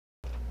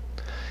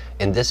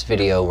In this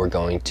video, we're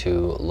going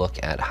to look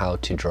at how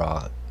to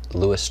draw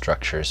Lewis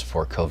structures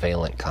for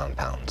covalent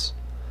compounds.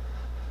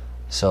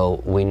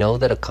 So we know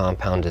that a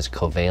compound is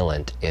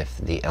covalent if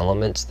the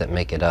elements that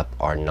make it up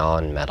are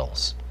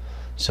non-metals.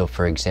 So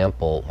for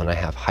example, when I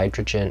have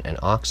hydrogen and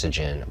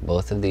oxygen,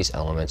 both of these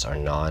elements are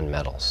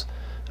non-metals.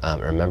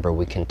 Remember,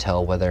 we can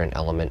tell whether an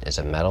element is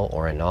a metal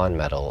or a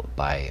non-metal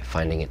by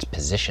finding its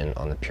position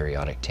on the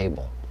periodic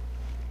table.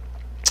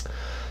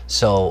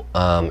 So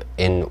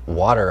in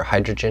water,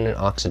 hydrogen and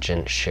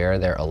oxygen share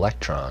their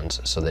electrons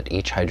so that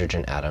each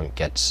hydrogen atom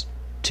gets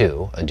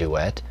 2, a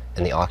duet,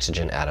 and the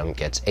oxygen atom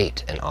gets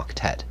 8, an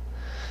octet.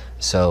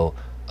 So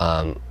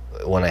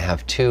when I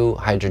have 2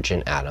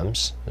 hydrogen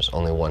atoms, there's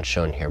only one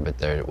shown here, but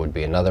there would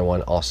be another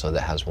one also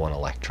that has 1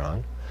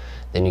 electron,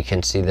 then you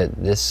can see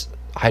that this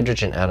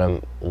hydrogen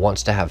atom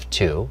wants to have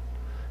 2,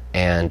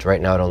 and right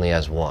now it only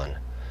has 1.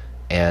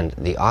 And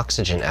the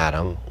oxygen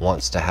atom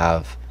wants to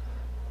have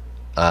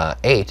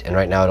 8, and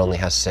right now it only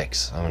has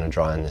 6. I'm going to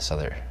draw in this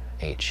other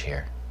H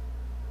here.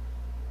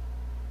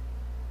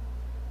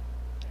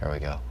 There we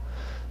go.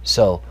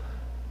 So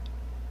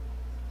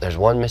there's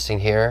 1 missing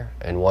here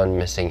and 1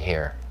 missing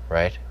here,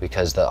 right?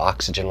 Because the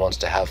oxygen wants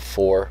to have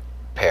 4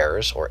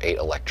 pairs, or 8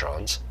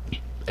 electrons,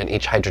 and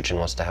each hydrogen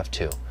wants to have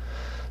 2.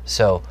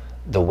 So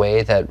the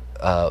way that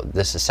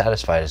this is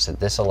satisfied is that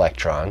this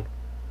electron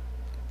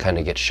kind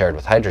of gets shared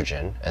with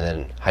hydrogen, and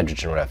then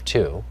hydrogen would have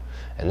 2,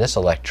 and this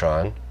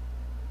electron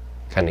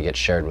kind of gets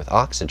shared with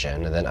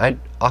oxygen, and then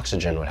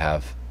oxygen would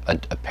have a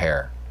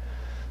pair.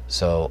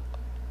 So,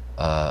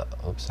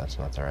 oops, that's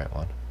not the right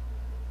one.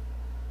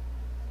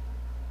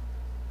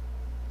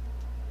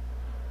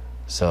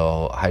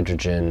 So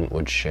hydrogen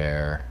would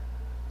share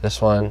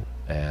this one,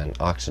 and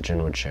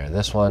oxygen would share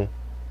this one.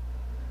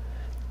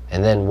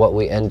 And then what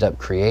we end up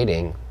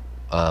creating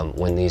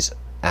when these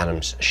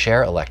atoms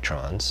share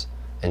electrons,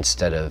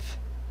 instead of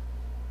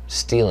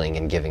stealing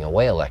and giving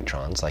away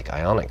electrons like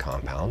ionic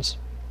compounds,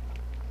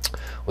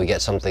 we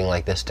get something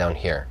like this down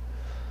here,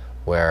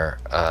 where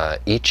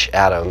each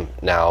atom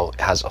now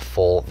has a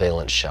full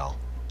valence shell.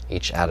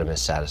 Each atom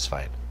is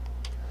satisfied.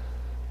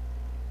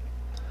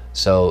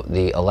 So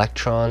the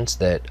electrons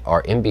that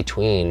are in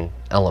between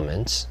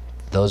elements,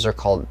 that's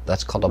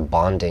called a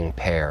bonding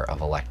pair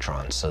of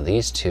electrons. So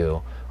these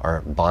two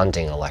are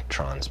bonding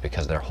electrons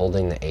because they're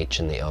holding the H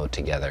and the O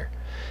together.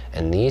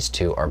 And these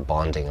two are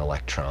bonding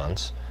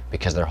electrons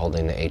because they're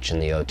holding the H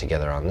and the O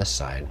together on this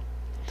side.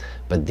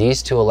 But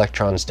these 2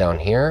 electrons down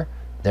here,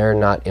 they're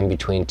not in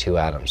between 2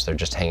 atoms. They're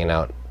just hanging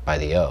out by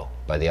the O,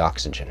 by the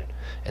oxygen.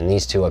 And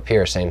these 2 up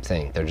here, same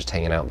thing. They're just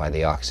hanging out by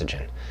the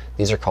oxygen.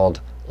 These are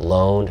called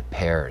lone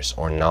pairs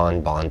or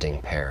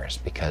non-bonding pairs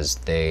because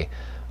they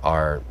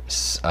are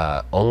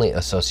only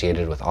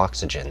associated with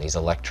oxygen. These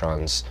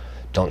electrons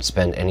don't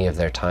spend any of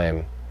their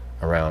time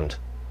around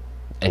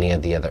any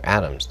of the other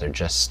atoms. They're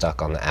just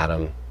stuck on the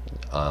atom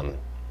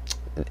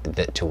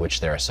to which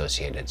they're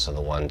associated, so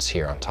the ones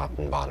here on top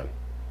and bottom.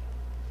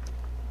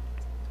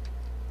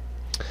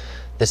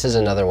 This is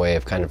another way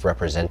of kind of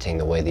representing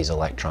the way these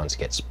electrons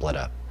get split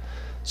up.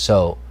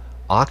 So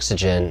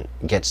oxygen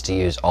gets to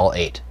use all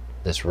 8.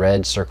 This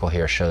red circle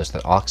here shows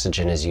that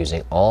oxygen is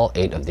using all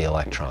 8 of the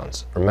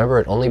electrons. Remember,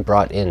 it only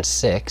brought in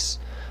 6,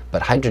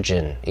 but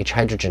each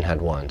hydrogen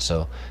had 1.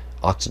 So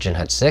oxygen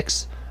had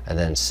 6, and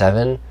then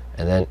 7,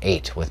 and then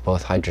 8 with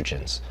both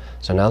hydrogens.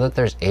 So now that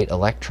there's 8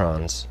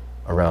 electrons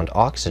around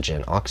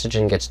oxygen,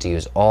 oxygen gets to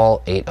use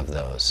all 8 of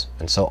those.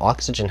 And so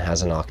oxygen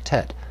has an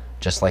octet,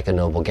 just like a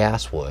noble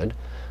gas would.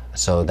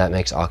 So that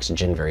makes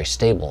oxygen very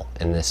stable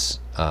in this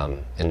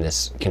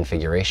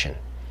configuration.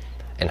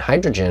 And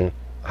hydrogen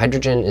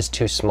is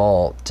too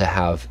small to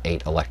have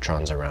 8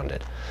 electrons around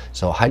it.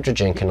 So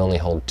hydrogen can only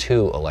hold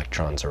 2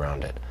 electrons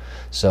around it.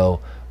 So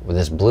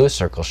this blue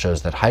circle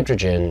shows that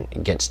hydrogen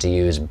gets to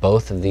use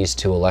both of these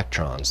 2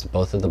 electrons,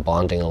 both of the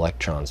bonding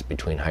electrons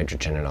between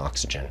hydrogen and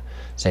oxygen.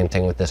 Same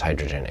thing with this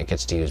hydrogen. It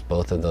gets to use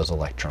both of those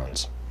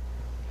electrons.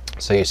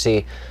 So you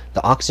see,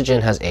 the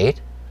oxygen has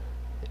 8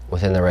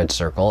 within the red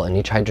circle, and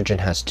each hydrogen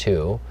has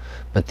 2,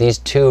 but these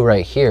 2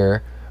 right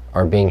here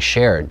are being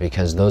shared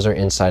because those are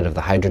inside of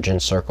the hydrogen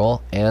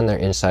circle and they're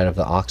inside of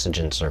the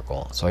oxygen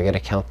circle. So I get to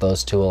count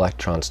those 2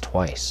 electrons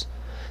twice.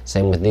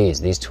 Same with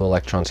these 2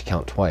 electrons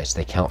count twice.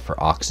 They count for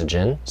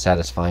oxygen,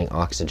 satisfying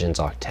oxygen's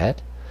octet,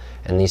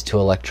 and these 2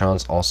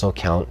 electrons also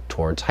count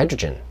towards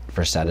hydrogen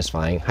for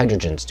satisfying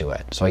hydrogen's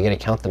duet. So I get to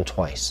count them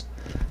twice.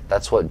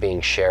 That's what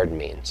being shared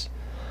means.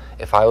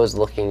 If I was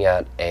looking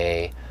at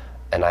an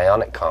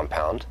ionic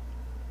compound,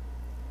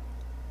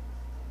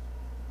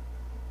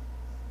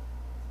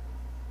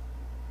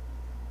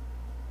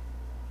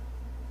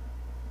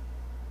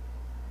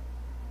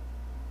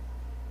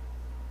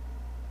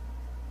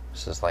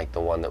 this is like the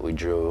one that we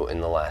drew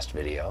in the last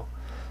video.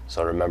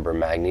 So remember,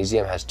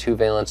 magnesium has 2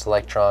 valence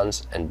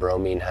electrons and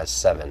bromine has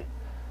 7.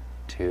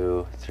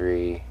 2,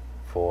 3,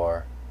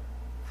 4,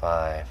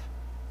 5,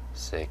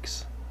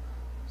 6,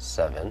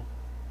 7.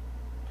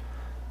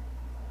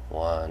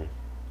 1,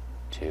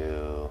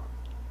 2,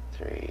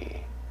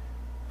 3,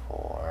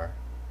 4,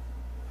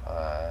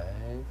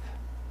 5,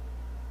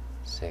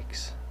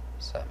 6,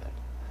 7.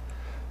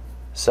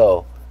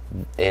 So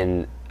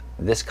in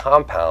this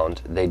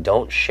compound, they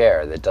don't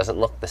share. That doesn't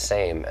look the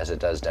same as it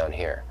does down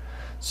here.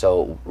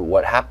 So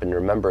what happened,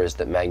 remember, is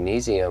that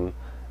magnesium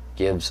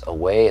gives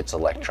away its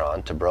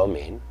electron to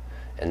bromine,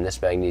 and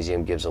this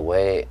magnesium gives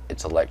away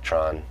its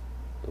electron,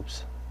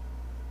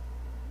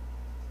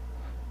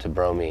 to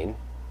bromine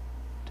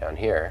down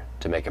here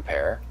to make a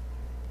pair.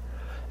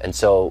 And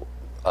so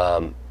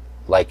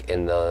like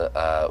in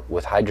the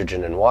with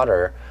hydrogen and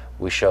water,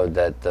 we showed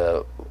that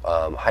the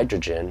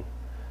hydrogen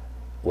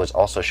was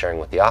also sharing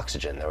with the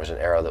oxygen. There was an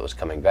arrow that was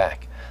coming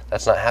back.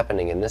 That's not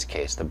happening in this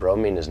case. The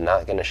bromine is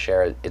not going to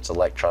share its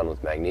electron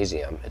with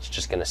magnesium. It's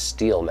just going to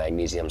steal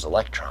magnesium's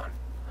electron.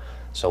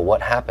 So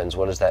what happens?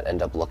 What does that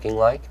end up looking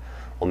like?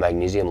 Well,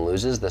 magnesium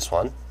loses this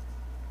one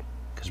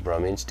because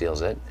bromine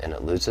steals it, and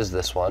it loses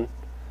this one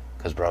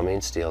because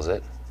bromine steals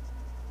it.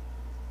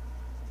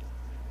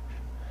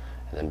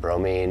 And then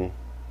bromine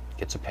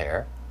gets a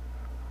pair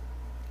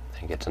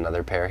and gets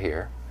another pair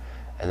here.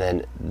 And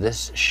then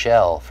this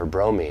shell for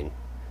bromine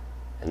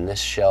and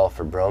this shell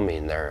for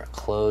bromine, they're a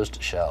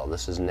closed shell.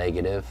 This is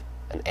negative,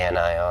 an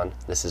anion.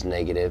 This is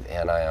negative,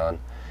 anion.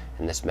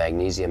 And this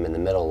magnesium in the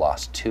middle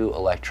lost 2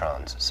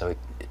 electrons. So it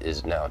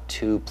is now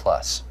 2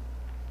 plus.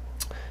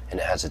 And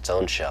it has its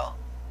own shell.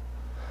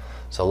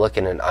 So look,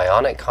 in an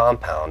ionic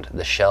compound,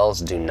 the shells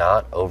do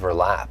not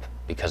overlap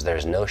because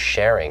there's no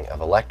sharing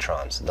of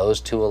electrons. Those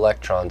 2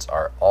 electrons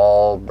are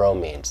all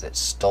bromines that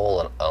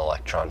stole an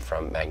electron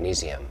from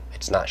magnesium.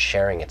 It's not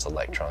sharing its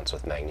electrons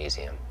with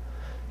magnesium.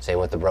 Same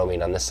with the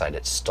bromine on this side,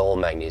 it stole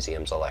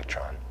magnesium's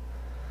electron.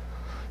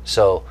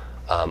 So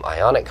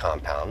ionic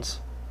compounds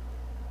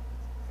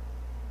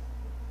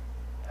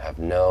have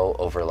no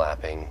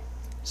overlapping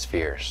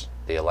spheres.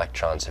 The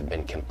electrons have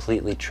been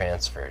completely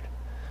transferred.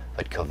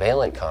 But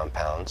covalent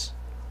compounds,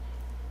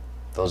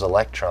 those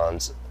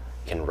electrons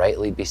can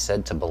rightly be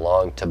said to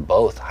belong to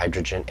both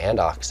hydrogen and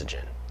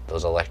oxygen.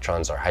 Those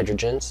electrons are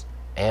hydrogens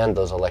and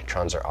those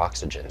electrons are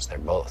oxygens. They're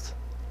both.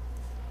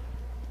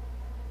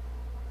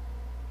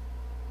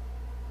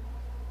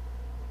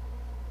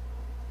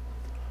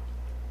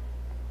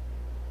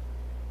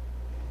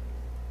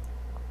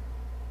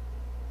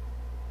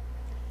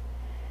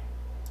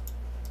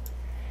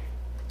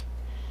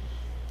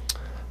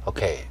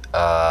 Okay,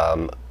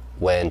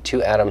 when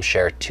 2 atoms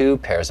share 2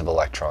 pairs of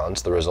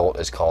electrons, the result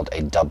is called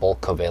a double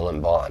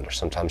covalent bond, or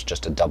sometimes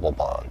just a double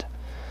bond.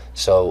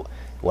 So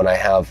when I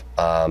have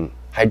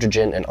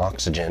hydrogen and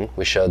oxygen,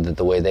 we showed that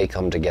the way they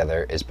come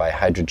together is by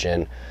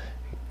hydrogen.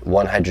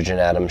 One hydrogen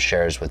atom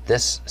shares with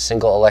this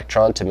single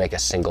electron to make a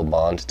single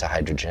bond to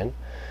hydrogen,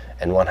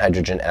 and one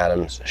hydrogen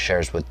atom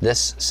shares with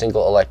this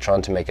single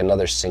electron to make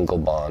another single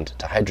bond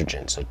to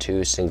hydrogen. So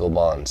 2 single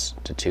bonds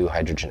to 2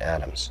 hydrogen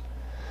atoms.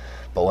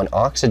 But when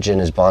oxygen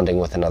is bonding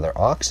with another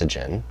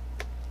oxygen,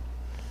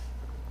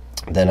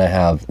 then I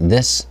have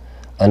this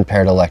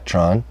unpaired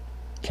electron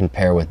can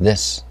pair with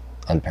this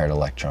unpaired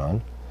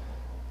electron,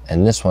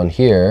 and this one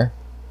here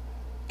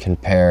can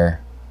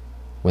pair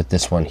with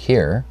this one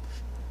here.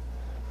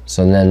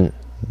 So then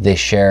they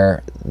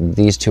share,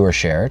 these 2 are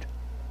shared.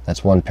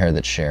 That's one pair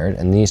that's shared,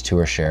 and these 2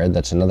 are shared.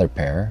 That's another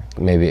pair.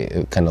 Maybe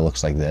it kind of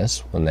looks like this.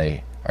 When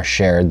they are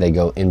shared, they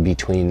go in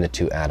between the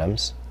 2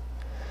 atoms.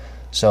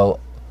 So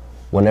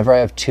whenever I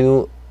have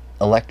 2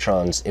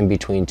 electrons in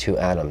between 2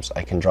 atoms,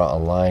 I can draw a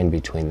line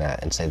between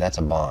that and say that's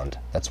a bond.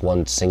 That's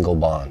one single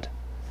bond.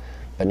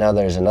 But now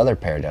there's another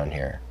pair down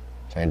here.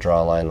 So I can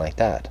draw a line like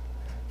that.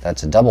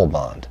 That's a double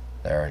bond.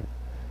 There are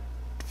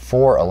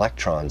 4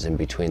 electrons in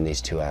between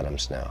these 2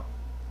 atoms now.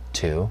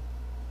 2,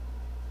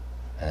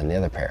 and then the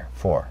other pair,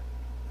 4.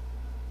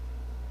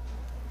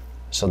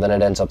 So then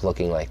it ends up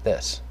looking like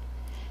this.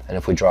 And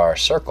if we draw our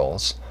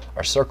circles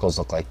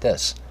look like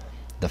this.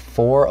 The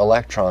 4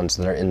 electrons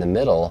that are in the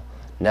middle,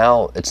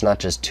 now it's not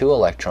just 2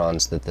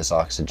 electrons that this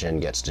oxygen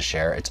gets to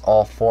share, it's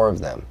all 4 of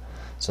them.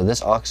 So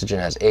this oxygen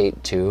has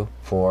 8, 2,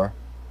 4,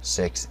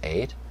 6,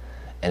 8,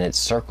 and its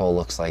circle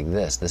looks like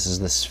this. This is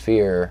the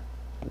sphere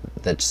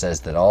that says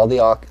that all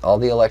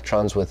the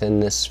electrons within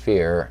this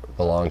sphere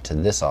belong to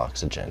this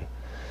oxygen,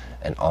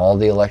 and all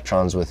the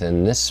electrons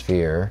within this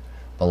sphere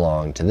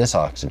belong to this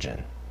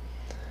oxygen.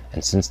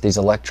 And since these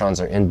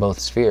electrons are in both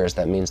spheres,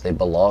 that means they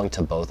belong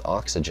to both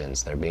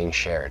oxygens. They're being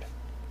shared.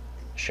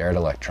 Shared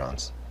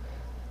electrons.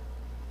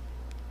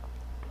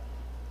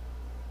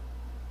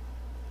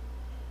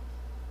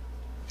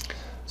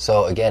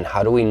 So again,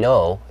 how do we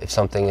know if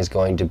something is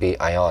going to be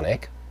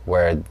ionic,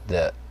 where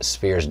the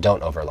spheres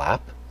don't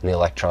overlap and the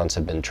electrons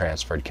have been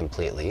transferred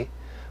completely,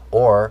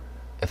 or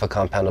if a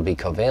compound will be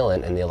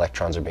covalent and the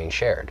electrons are being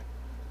shared?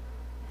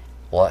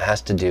 Well, it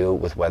has to do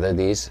with whether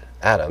these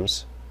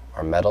atoms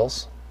are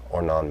metals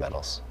or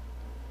nonmetals.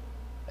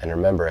 And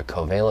remember, a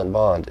covalent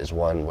bond is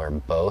one where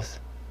both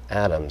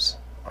atoms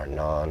are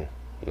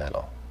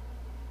non-metal.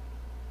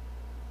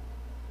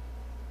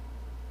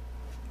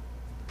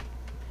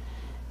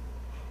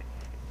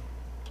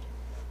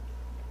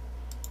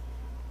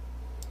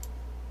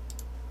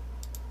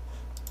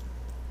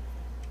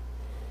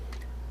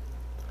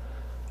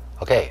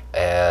 Okay,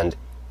 and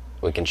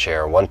We can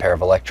share one pair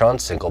of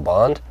electrons, single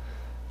bond,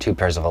 two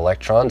pairs of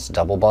electrons,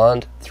 double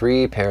bond,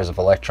 three pairs of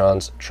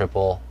electrons,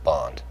 triple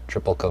bond,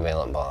 triple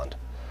covalent bond.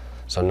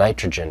 So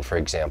nitrogen, for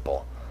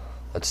example,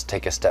 let's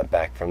take a step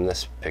back from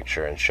this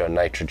picture and show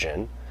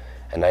nitrogen.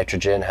 And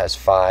nitrogen has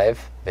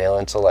 5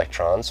 valence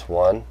electrons,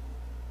 1,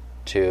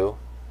 2,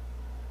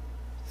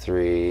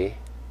 3,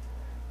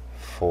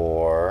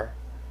 4,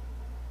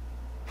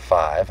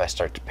 5. I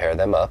start to pair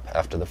them up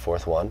after the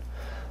 4th one.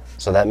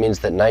 So that means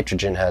that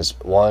nitrogen has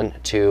 1,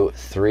 2,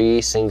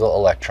 3 single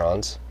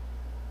electrons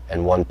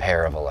and 1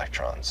 pair of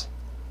electrons,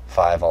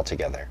 5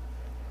 altogether.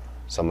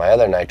 So my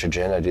other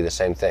nitrogen, I do the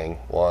same thing,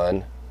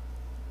 1,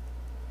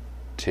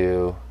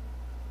 2,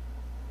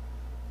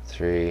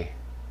 3,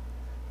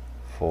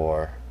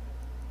 4,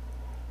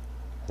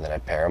 and then I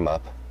pair them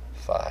up,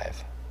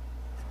 5.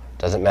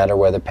 Doesn't matter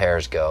where the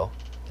pairs go,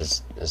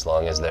 as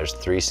long as there's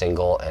 3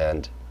 single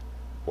and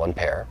 1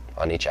 pair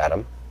on each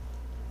atom.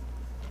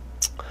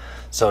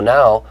 So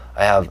now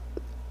I have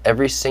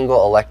every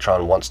single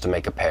electron wants to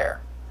make a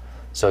pair.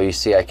 So you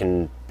see I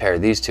can pair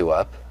these two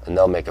up and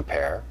they'll make a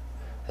pair.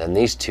 Then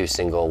these 2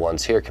 single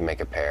ones here can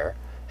make a pair,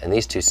 and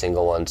these 2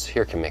 single ones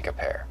here can make a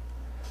pair.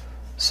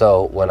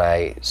 So when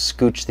I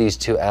scooch these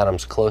 2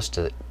 atoms close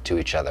to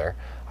each other,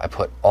 I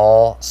put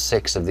all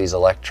 6 of these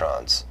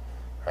electrons,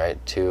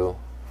 right? 2,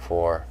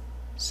 4,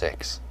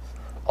 6.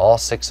 All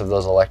 6 of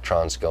those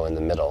electrons go in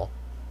the middle.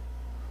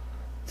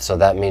 So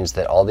that means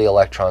that all the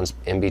electrons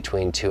in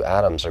between 2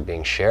 atoms are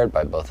being shared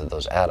by both of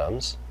those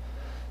atoms.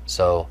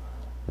 So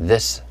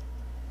this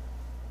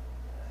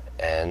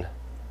N,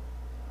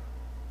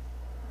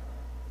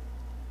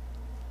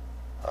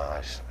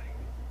 I'm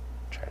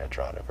trying to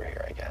draw it over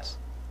here, I guess.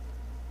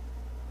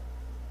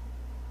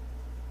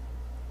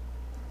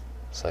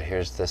 So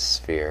here's this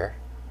sphere.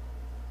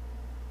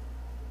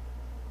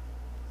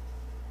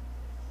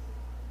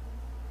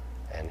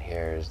 And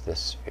here's this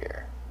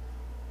sphere.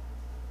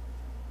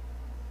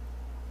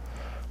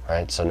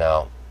 Right, so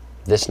now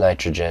this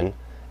nitrogen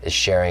is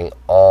sharing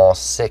all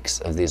 6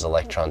 of these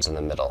electrons in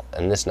the middle,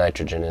 and this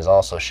nitrogen is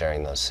also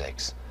sharing those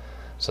 6.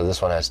 So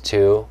this one has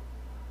 2,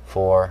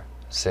 4,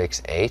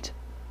 6, 8,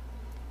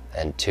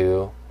 and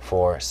 2,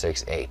 4,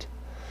 6, 8.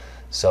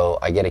 So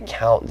I get to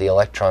count the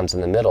electrons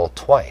in the middle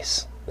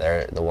twice.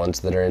 The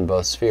ones that are in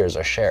both spheres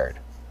are shared.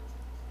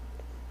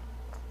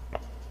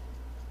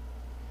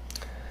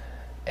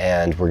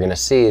 And we're going to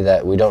see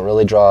that we don't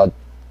really draw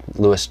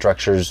Lewis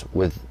structures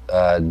with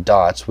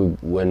dots.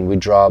 When we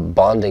draw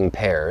bonding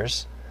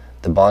pairs,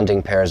 the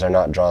bonding pairs are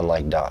not drawn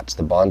like dots.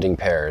 The bonding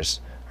pairs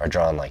are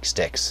drawn like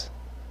sticks.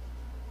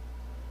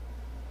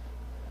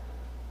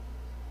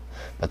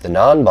 But the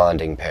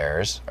non-bonding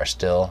pairs are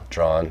still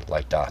drawn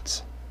like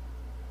dots.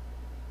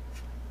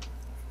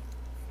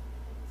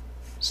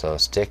 So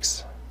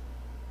sticks,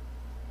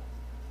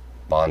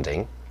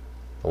 bonding,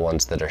 the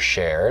ones that are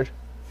shared,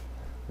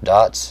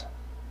 dots,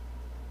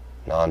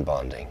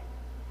 non-bonding.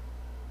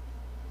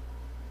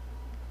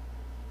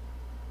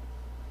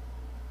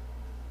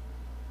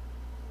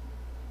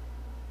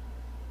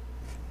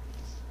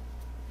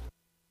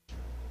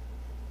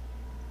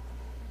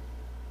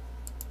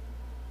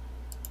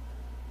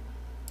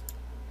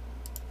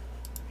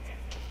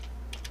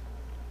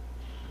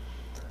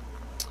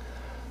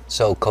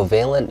 So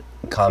covalent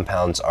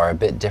compounds are a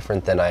bit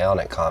different than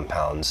ionic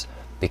compounds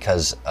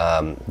because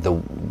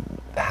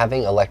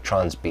having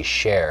electrons be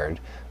shared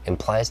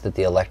implies that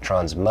the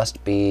electrons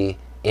must be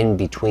in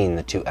between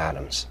the 2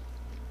 atoms.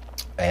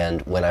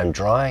 And when I'm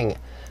drawing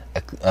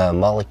a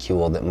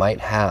molecule that might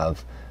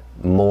have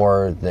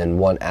more than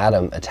 1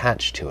 atom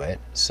attached to it,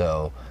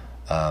 so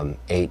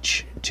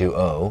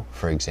H2O,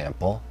 for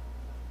example,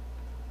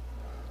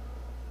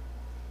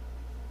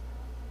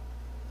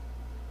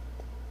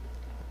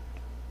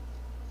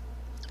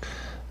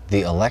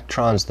 the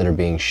electrons that are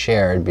being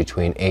shared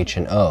between H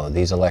and O,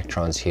 these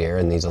electrons here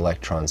and these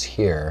electrons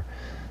here,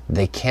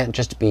 they can't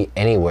just be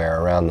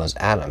anywhere around those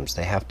atoms.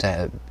 They have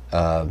to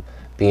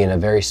be in a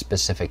very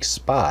specific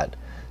spot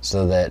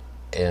so that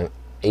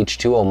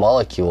H2O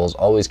molecules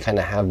always kind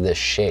of have this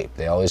shape.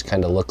 They always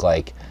kind of look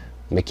like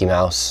Mickey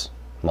Mouse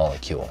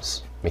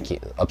molecules,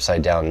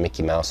 upside down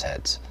Mickey Mouse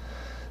heads.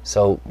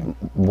 So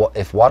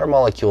if water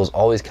molecules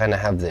always kind of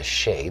have this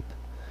shape,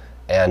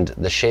 and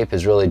the shape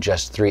is really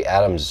just 3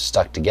 atoms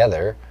stuck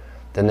together,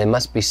 then they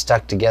must be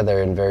stuck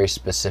together in very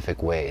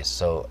specific ways.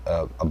 So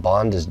a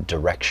bond is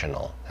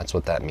directional. That's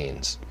what that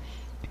means.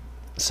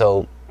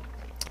 So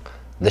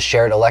the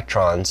shared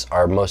electrons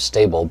are most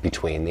stable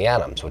between the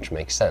atoms, which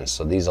makes sense.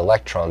 So these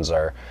electrons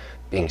are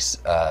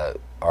they're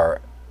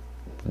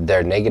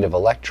negative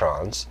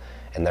electrons,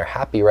 and they're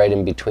happy right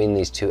in between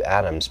these 2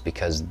 atoms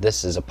because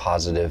this is a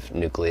positive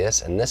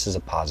nucleus and this is a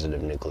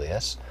positive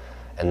nucleus.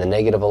 And the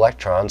negative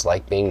electrons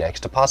like being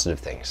next to positive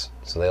things.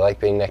 So they like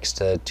being next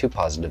to 2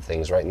 positive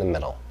things right in the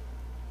middle.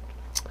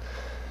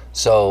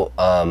 So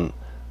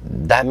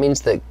that means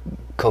that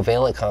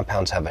covalent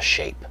compounds have a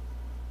shape.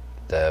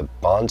 The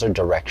bonds are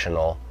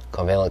directional.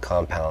 Covalent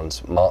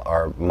compounds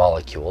are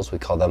molecules. We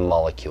call them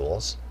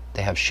molecules.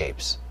 They have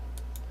shapes.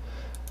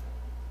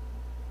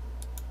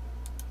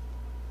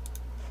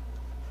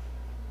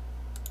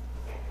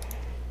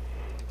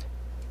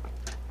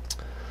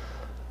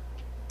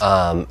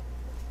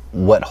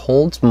 What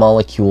holds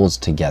molecules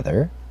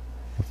together,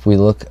 if we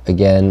look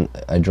again,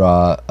 I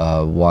draw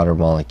a water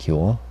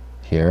molecule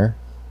here.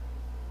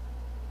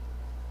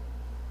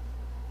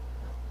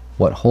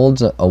 What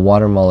holds a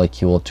water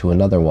molecule to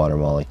another water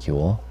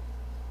molecule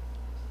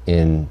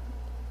in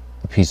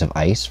a piece of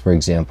ice, for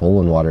example,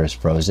 when water is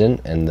frozen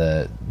and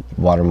the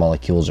water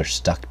molecules are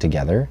stuck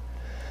together,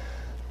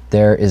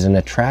 there is an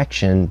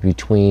attraction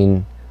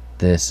between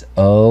this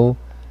O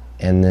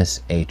and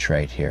this H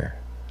right here.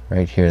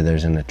 Right here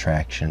there's an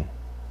attraction.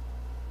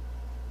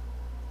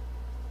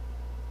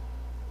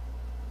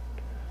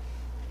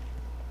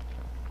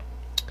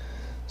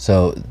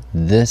 So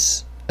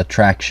this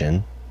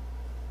attraction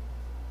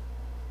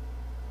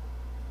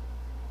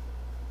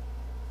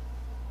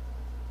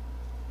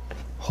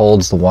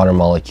holds the water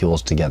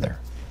molecules together.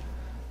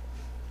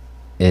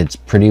 It's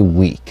pretty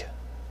weak.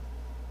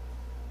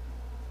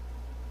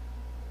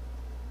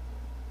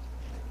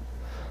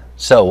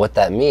 So what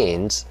that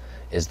means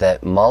is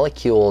that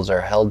molecules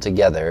are held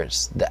together,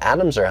 the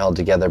atoms are held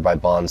together by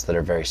bonds that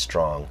are very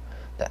strong.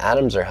 The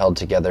atoms are held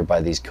together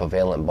by these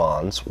covalent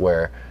bonds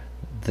where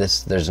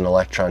there's an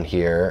electron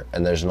here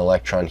and there's an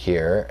electron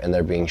here and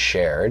they're being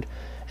shared,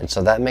 and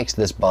so that makes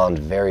this bond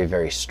very,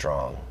 very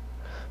strong.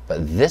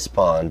 But this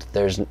bond,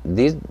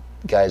 these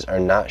guys are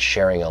not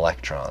sharing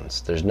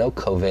electrons. There's no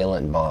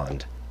covalent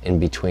bond in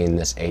between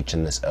this H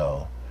and this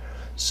O.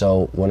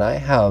 So when I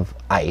have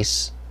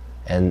ice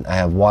and I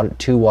have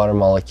two water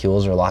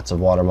molecules or lots of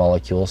water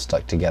molecules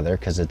stuck together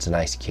because it's an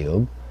ice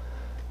cube,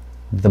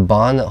 the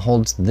bond that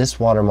holds this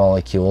water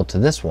molecule to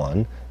this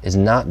one is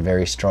not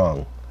very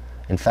strong.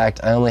 In fact,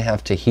 I only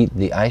have to heat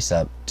the ice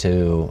up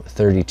to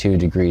 32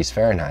 degrees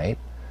Fahrenheit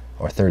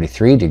or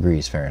 33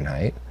 degrees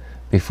Fahrenheit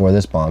before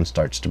this bond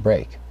starts to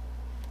break.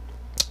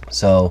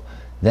 So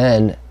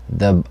then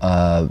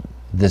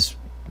this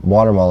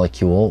water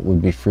molecule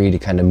would be free to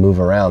kind of move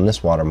around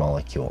this water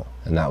molecule,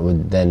 and that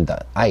would then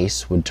the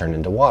ice would turn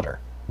into water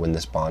when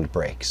this bond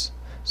breaks.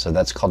 So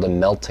that's called a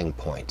melting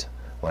point.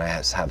 When I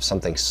have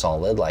something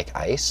solid like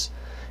ice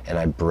and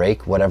I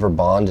break whatever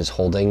bond is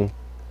holding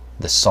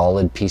the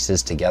solid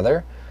pieces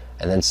together,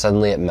 and then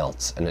suddenly it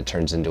melts and it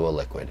turns into a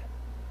liquid.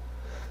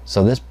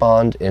 So this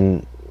bond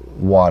in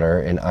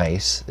water, in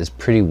ice, is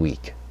pretty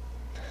weak.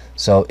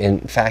 So in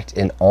fact,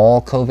 in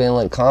all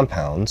covalent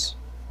compounds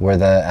where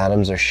the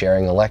atoms are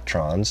sharing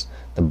electrons,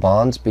 the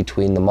bonds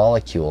between the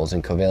molecules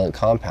in covalent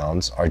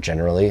compounds are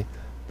generally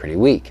pretty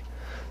weak.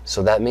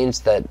 So that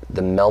means that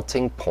the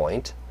melting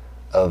point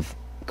of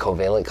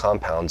covalent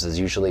compounds is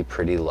usually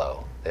pretty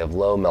low. They have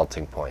low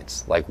melting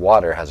points. Like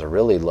water has a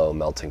really low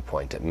melting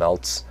point. It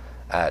melts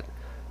at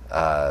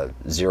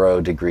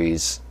 0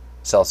 degrees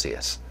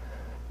Celsius.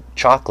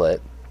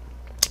 Chocolate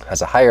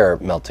has a higher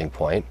melting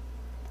point.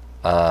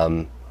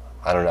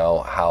 I don't know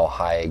how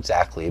high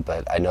exactly,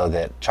 but I know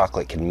that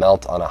chocolate can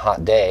melt on a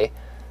hot day.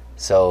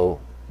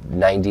 So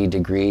 90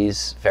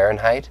 degrees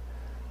Fahrenheit,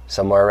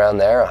 somewhere around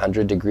there,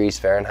 100 degrees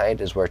Fahrenheit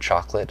is where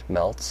chocolate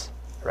melts,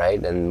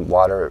 right? And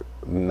water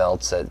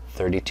melts at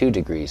 32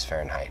 degrees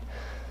Fahrenheit.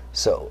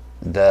 So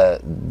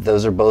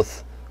those are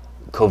both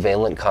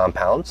covalent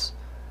compounds,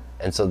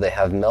 and so they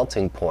have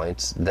melting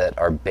points that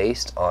are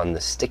based on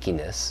the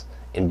stickiness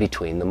in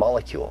between the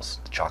molecules.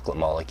 The chocolate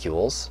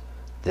molecules,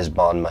 this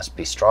bond must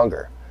be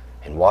stronger.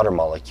 In water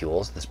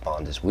molecules, this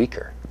bond is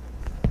weaker.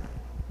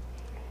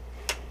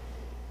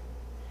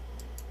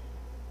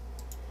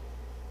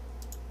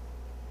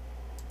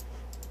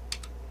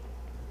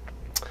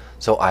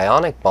 So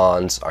ionic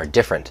bonds are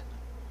different.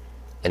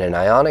 In an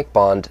ionic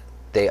bond,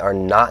 they are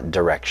not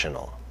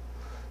directional.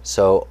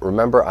 So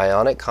remember,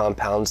 ionic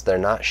compounds, they're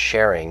not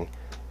sharing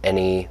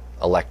any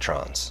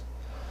electrons.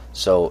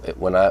 So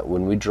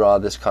when we draw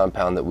this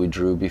compound that we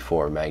drew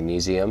before,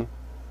 magnesium,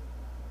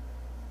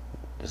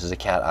 this is a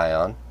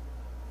cation,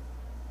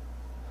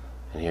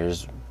 and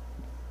here's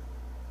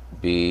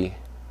Br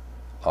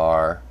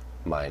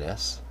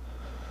minus,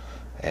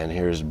 and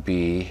here's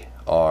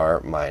Br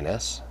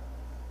minus.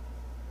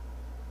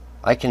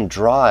 I can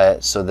draw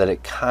it so that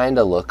it kind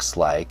of looks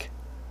like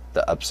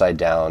the upside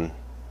down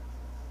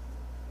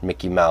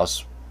Mickey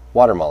Mouse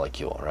water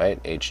molecule,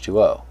 right?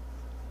 H2O.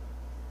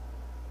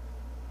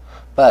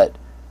 But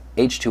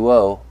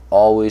H2O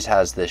always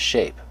has this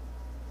shape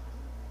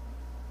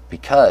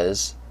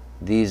because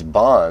these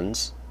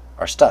bonds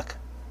are stuck.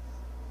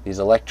 These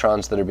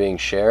electrons that are being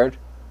shared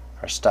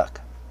are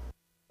stuck.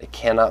 They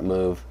cannot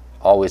move,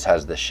 always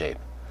has this shape.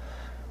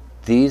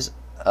 These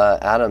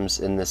atoms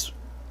in this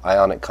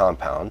ionic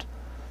compound,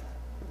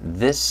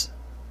 this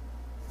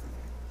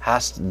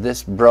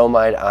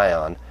bromide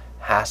ion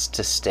has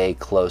to stay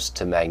close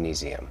to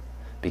magnesium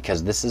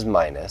because this is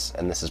minus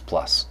and this is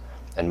plus.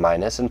 And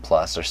minus and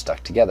plus are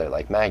stuck together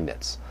like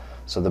magnets.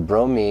 So the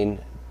bromine,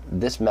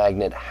 this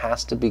magnet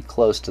has to be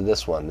close to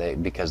this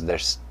one because they're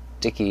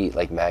sticky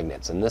like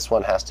magnets. And this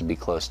one has to be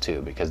close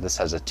too because this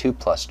has a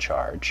 2+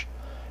 charge.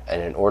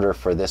 And in order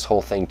for this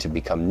whole thing to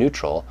become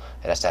neutral,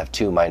 it has to have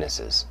 2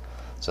 minuses.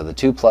 So the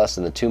 2+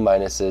 and the 2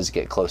 minuses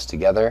get close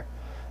together.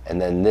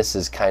 And then this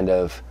is kind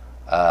of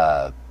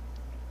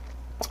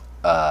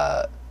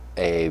a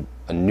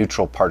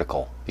neutral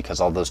particle because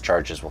all those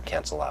charges will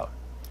cancel out.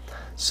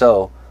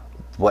 So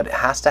what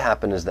has to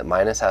happen is that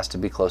minus has to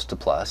be close to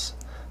plus,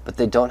 but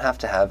they don't have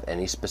to have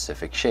any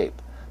specific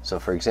shape. So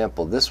for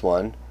example, this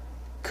one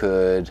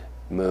could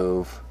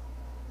move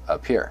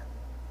up here.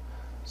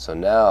 So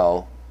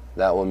now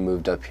that one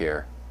moved up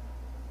here,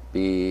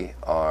 Br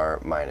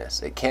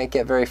minus. It can't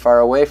get very far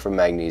away from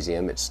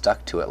magnesium. It's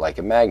stuck to it like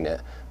a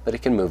magnet, but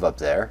it can move up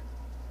there.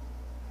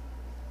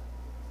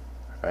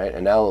 Right?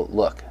 And now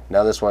look,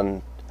 now this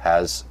one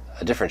has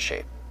a different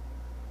shape.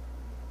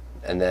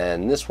 And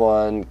then this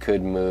one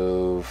could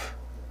move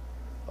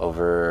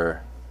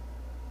over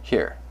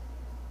here.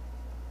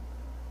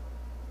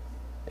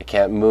 It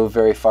can't move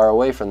very far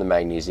away from the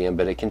magnesium,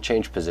 but it can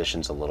change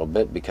positions a little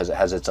bit because it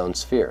has its own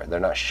sphere. They're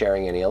not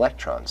sharing any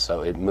electrons,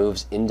 so it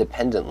moves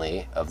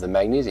independently of the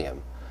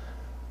magnesium.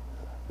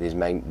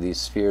 These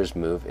spheres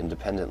move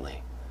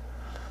independently.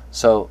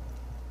 So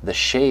the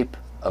shape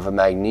of a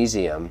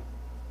magnesium,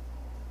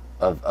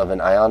 of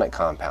an ionic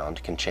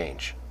compound, can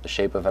change. The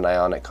shape of an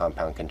ionic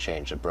compound can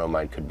change. The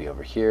bromide could be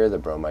over here, the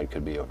bromide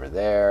could be over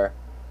there.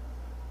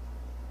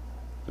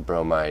 The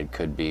bromide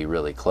could be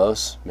really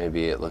close.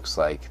 Maybe it looks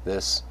like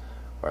this,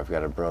 where I've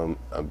got a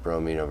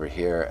bromine over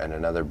here and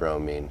another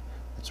bromine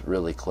that's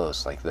really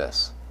close like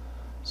this.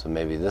 So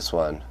maybe this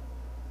one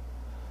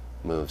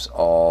moves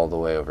all the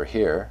way over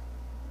here.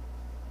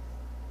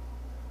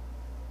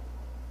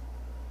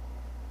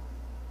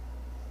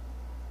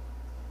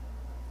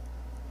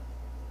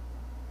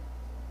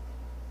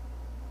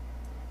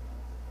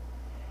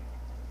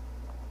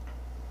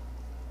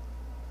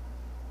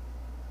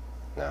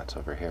 Now it's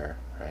over here,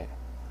 right?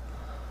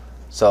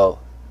 So,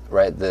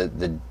 right,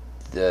 the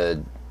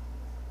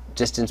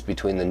distance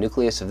between the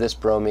nucleus of this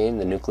bromine,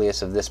 the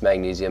nucleus of this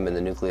magnesium, and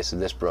the nucleus of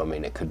this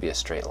bromine, it could be a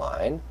straight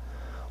line,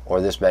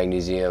 or this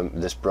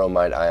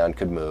bromide ion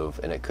could move,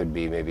 and it could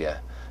be maybe a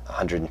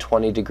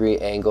 120-degree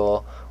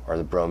angle, or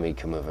the bromine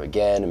can move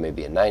again, and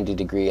maybe a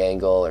 90-degree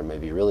angle, or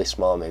maybe really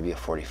small, maybe a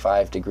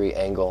 45-degree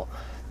angle.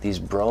 These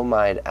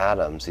bromide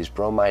atoms, these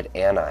bromide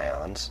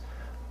anions,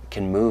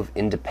 can move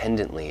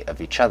independently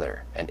of each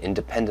other and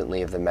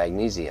independently of the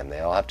magnesium. They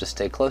all have to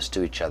stay close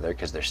to each other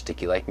because they're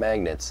sticky like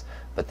magnets,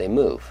 but they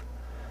move.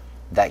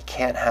 That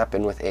can't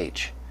happen with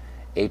H.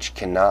 H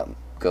cannot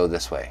go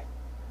this way.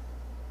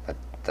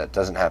 That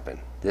doesn't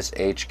happen. This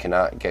H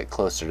cannot get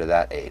closer to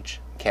that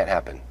H. Can't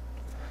happen.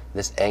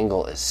 This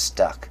angle is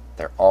stuck.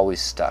 They're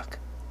always stuck.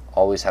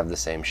 Always have the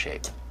same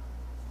shape.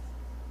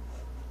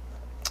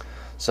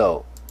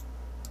 So,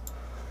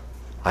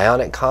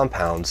 ionic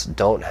compounds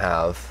don't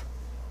have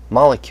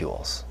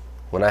molecules.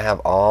 When I have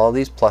all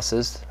these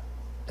pluses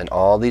and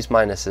all these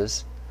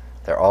minuses,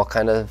 they're all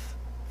kind of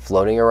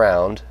floating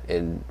around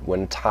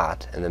when it's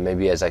hot, and then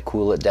maybe as I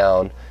cool it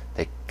down,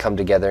 they come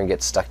together and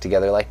get stuck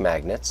together like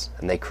magnets,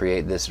 and they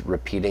create this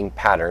repeating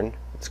pattern.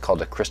 It's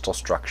called a crystal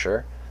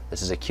structure.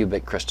 This is a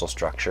cubic crystal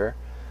structure,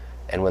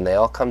 and when they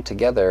all come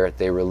together,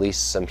 they release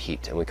some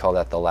heat, and we call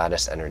that the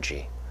lattice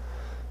energy.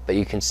 But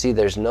you can see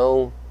there's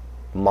no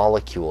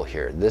molecule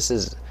here.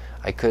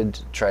 I could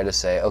try to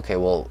say, okay,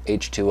 well,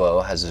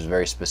 H2O has this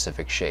very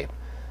specific shape.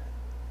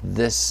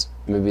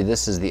 Maybe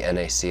this is the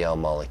NaCl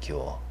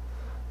molecule,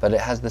 but it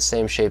has the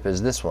same shape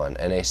as this one,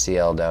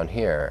 NaCl down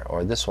here,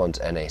 or this one's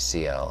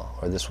NaCl,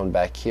 or this one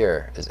back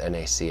here is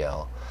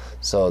NaCl.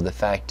 So the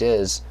fact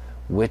is,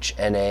 which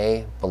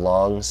Na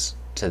belongs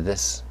to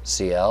this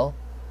Cl?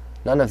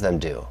 None of them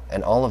do,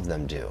 and all of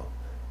them do.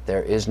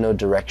 There is no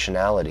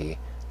directionality.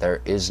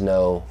 There is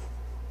no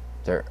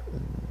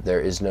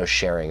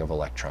sharing of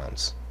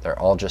electrons. They're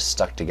all just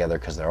stuck together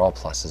because they're all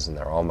pluses and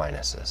they're all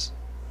minuses.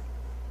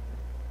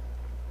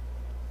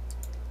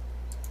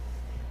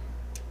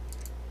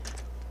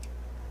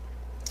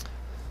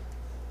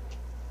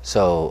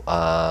 So,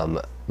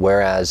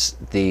 whereas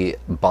the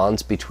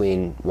bonds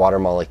between water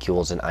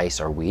molecules and ice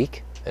are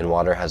weak, and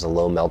water has a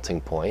low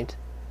melting point,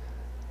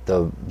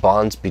 the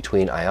bonds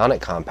between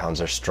ionic compounds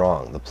are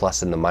strong. The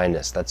plus and the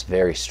minus, that's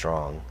very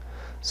strong.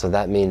 So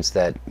that means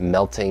that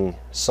melting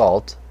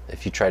salt,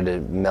 if you try to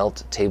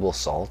melt table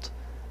salt,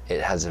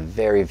 it has a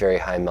very, very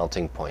high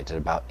melting point at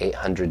about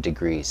 800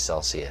 degrees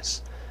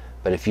Celsius.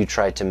 But if you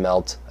try to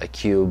melt a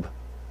cube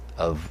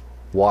of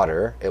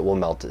water, it will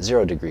melt at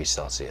 0 degrees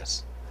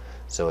Celsius.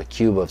 So a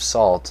cube of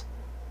salt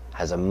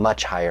has a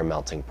much higher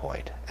melting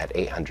point at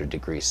 800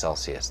 degrees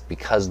Celsius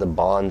because the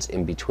bonds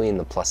in between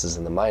the pluses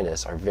and the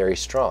minus are very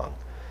strong.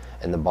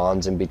 And the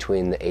bonds in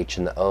between the H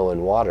and the O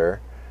in water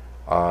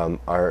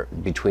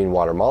between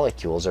water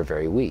molecules are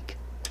very weak.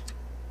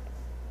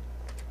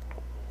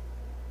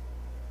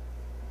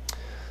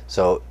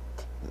 So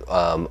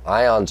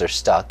ions are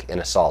stuck in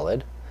a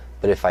solid,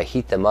 but if I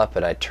heat them up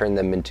and I turn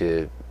them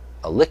into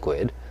a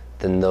liquid,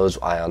 then those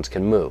ions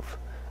can move.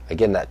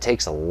 Again, that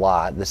takes a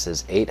lot. This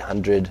is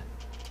 800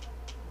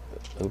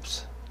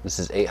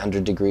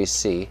 degrees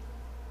C.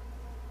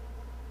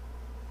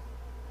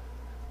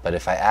 But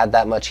if I add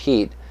that much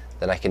heat,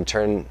 then I can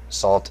turn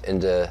salt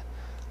into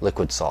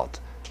liquid salt.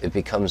 It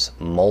becomes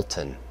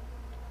molten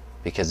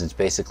because it's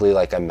basically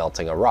like I'm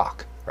melting a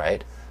rock,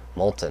 right?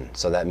 Molten.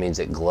 So that means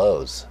it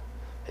glows.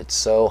 It's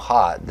so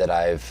hot that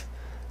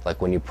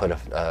like when you put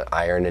an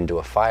iron into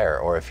a fire,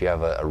 or if you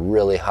have a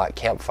really hot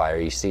campfire,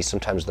 you see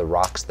sometimes the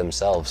rocks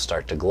themselves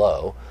start to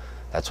glow.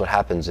 That's what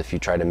happens if you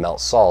try to melt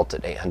salt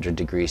at 800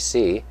 degrees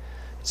C.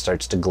 It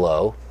starts to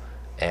glow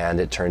and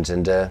it turns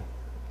into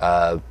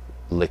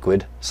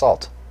liquid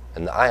salt,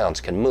 and the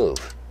ions can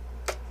move.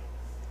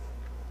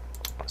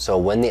 So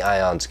when the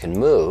ions can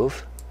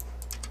move,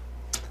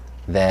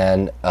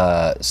 then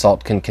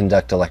salt can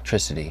conduct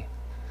electricity.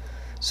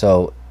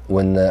 So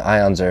when the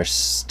ions are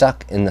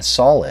stuck in the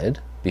solid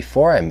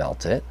before I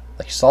melt it,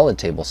 like solid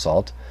table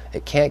salt,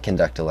 it can't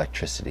conduct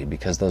electricity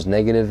because those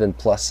negative and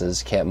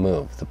pluses can't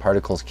move. The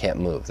particles can't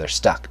move. They're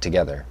stuck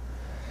together.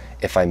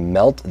 If I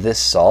melt this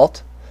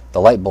salt, the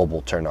light bulb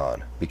will turn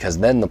on because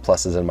then the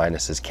pluses and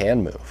minuses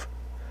can move.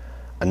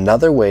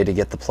 Another way to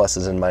get the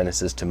pluses and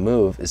minuses to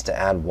move is to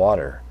add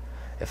water.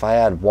 If I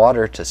add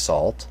water to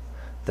salt,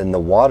 then the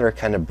water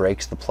kind of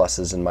breaks the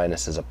pluses and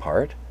minuses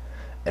apart,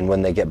 and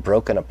when they get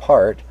broken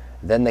apart,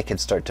 then they can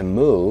start to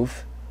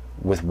move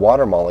with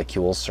water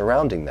molecules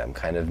surrounding them,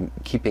 kind of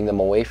keeping them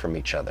away from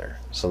each other.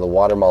 So the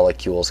water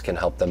molecules can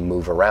help them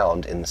move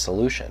around in the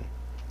solution.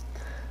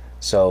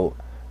 So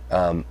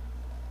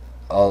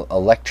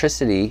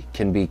electricity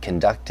can be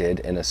conducted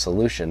in a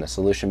solution. A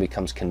solution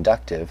becomes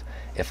conductive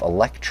if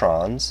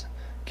electrons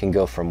can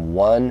go from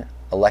one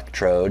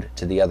electrode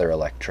to the other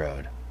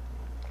electrode.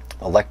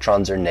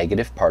 Electrons are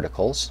negative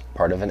particles,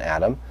 part of an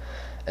atom,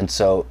 and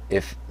so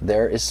if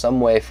there is some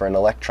way for an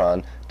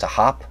electron to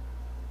hop,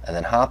 and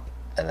then hop,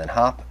 and then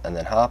hop, and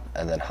then hop,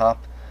 and then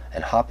hop,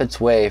 and hop its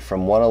way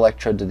from one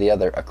electrode to the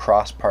other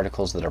across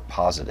particles that are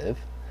positive,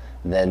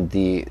 then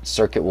the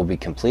circuit will be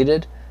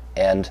completed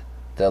and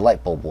the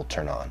light bulb will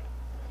turn on.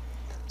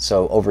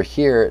 So over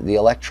here, the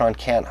electron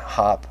can't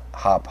hop,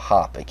 hop,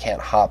 hop. It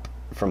can't hop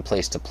from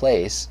place to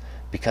place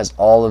because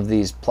all of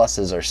these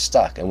pluses are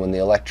stuck, and when the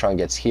electron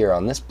gets here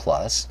on this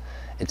plus,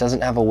 it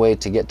doesn't have a way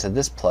to get to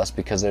this plus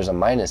because there's a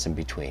minus in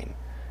between,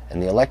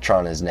 and the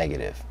electron is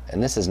negative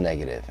and this is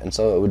negative, and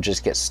so it would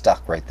just get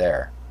stuck right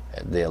there.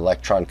 The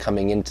electron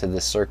coming into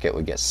the circuit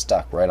would get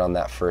stuck right on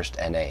that first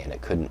Na and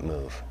it couldn't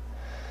move.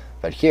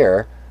 But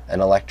here, an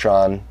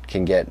electron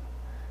can get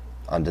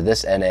onto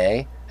this Na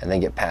and then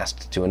get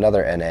passed to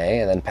another Na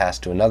and then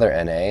passed to another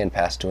Na and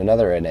passed to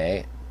another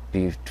Na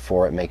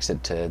before it makes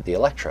it to the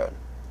electrode.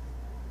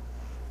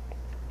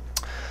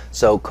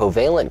 So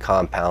covalent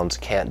compounds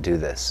can't do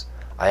this.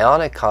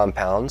 Ionic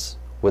compounds,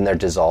 when they're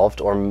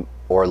dissolved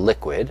or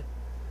liquid,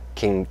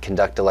 can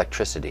conduct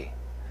electricity.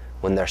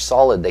 When they're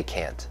solid, they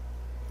can't.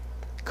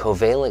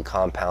 Covalent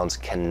compounds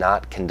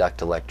cannot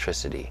conduct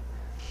electricity.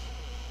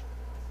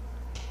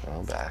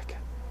 Go back.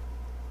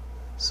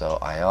 So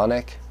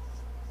ionic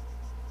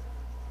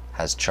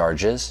has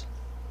charges,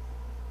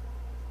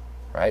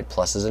 right?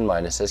 Pluses and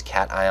minuses,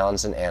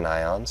 cations and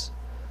anions,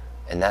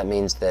 and that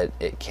means that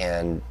it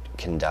can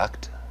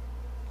conduct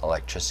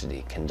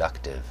electricity,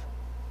 conductive,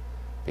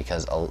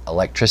 because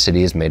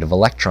electricity is made of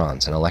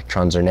electrons, and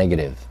electrons are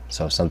negative.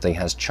 So if something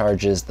has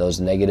charges, those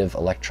negative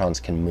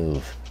electrons can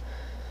move.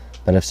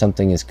 But if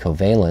something is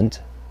covalent,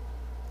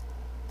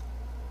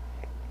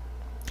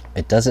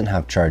 it doesn't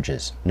have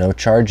charges. No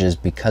charges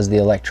because the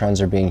electrons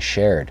are being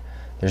shared.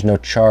 There's no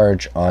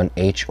charge on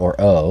H or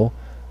O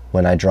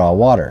when I draw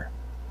water.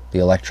 The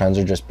electrons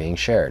are just being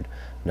shared.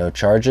 No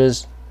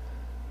charges,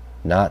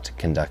 not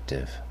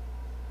conductive.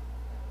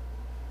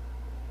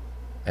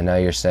 And now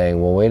you're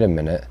saying, well, wait a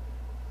minute.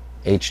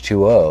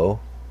 H2O,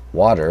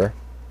 water,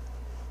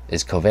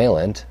 is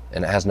covalent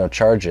and it has no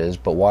charges,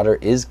 but water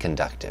is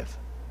conductive,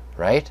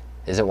 right?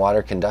 Isn't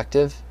water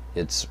conductive?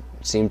 It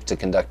seems to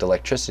conduct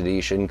electricity.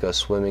 You shouldn't go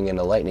swimming in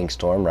a lightning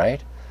storm,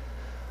 right?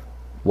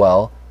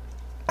 Well,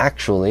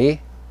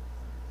 actually,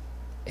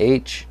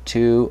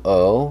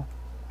 H2O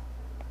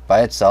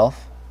by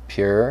itself,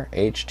 pure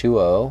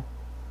H2O,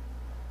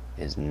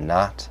 is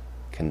not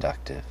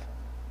conductive.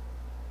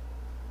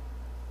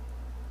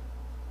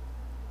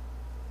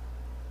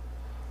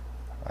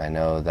 I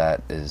know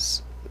that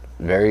is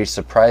very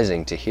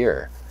surprising to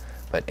hear,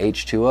 but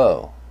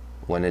H2O,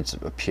 when it's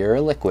a pure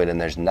liquid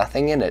and there's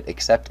nothing in it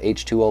except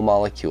H2O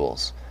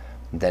molecules,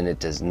 then it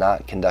does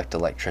not conduct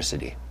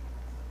electricity.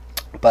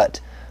 But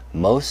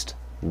most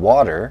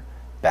water,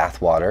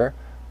 bath water,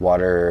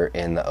 water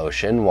in the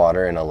ocean,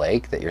 water in a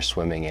lake that you're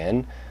swimming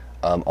in,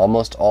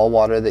 almost all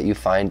water that you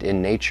find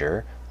in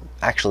nature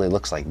actually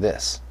looks like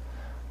this.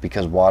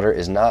 Because water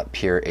is not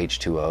pure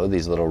H2O,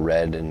 these little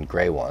red and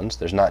gray ones.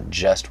 There's not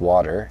just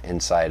water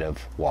inside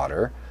of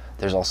water.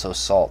 There's also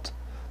salt.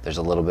 There's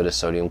a little bit of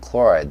sodium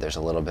chloride. There's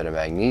a little bit of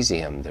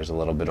magnesium. There's a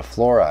little bit of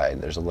fluoride.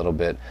 There's a little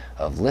bit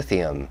of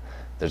lithium.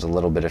 There's a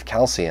little bit of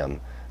calcium.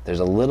 There's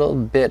a little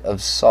bit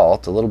of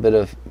salt, a little bit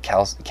of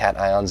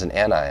cations and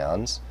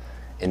anions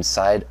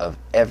inside of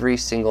every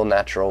single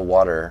natural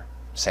water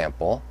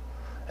sample.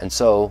 And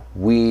so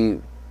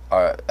we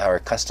are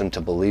accustomed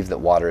to believe that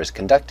water is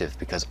conductive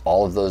because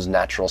all of those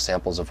natural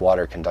samples of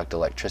water conduct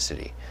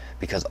electricity,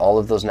 because all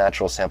of those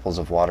natural samples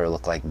of water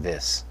look like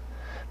this.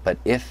 But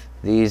if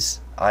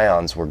these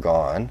ions were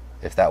gone,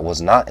 if that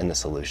was not in the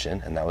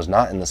solution, and that was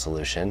not in the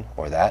solution,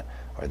 or that,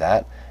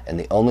 and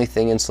the only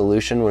thing in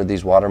solution were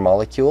these water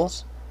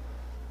molecules,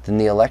 then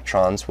the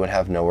electrons would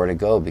have nowhere to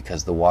go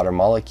because the water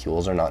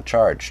molecules are not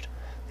charged.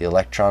 The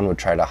electron would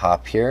try to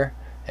hop here,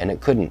 and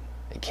it couldn't.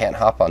 It can't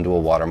hop onto a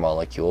water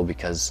molecule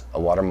because a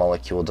water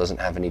molecule doesn't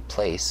have any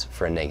place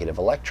for a negative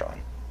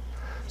electron.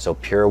 So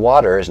pure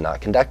water is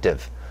not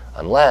conductive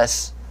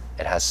unless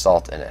it has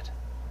salt in it.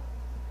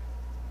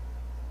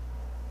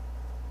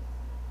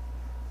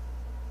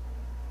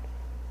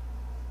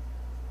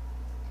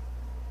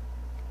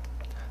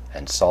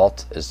 And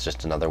salt is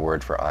just another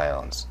word for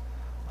ions,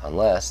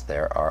 unless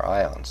there are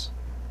ions.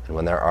 And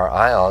when there are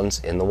ions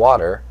in the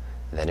water,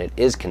 then it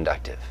is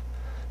conductive.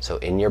 So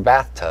in your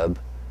bathtub,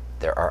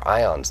 there are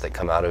ions that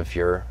come out of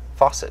your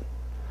faucet.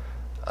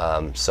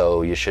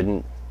 So you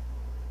shouldn't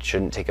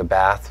take a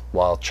bath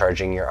while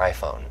charging your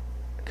iPhone,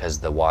 because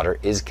the water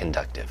is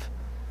conductive.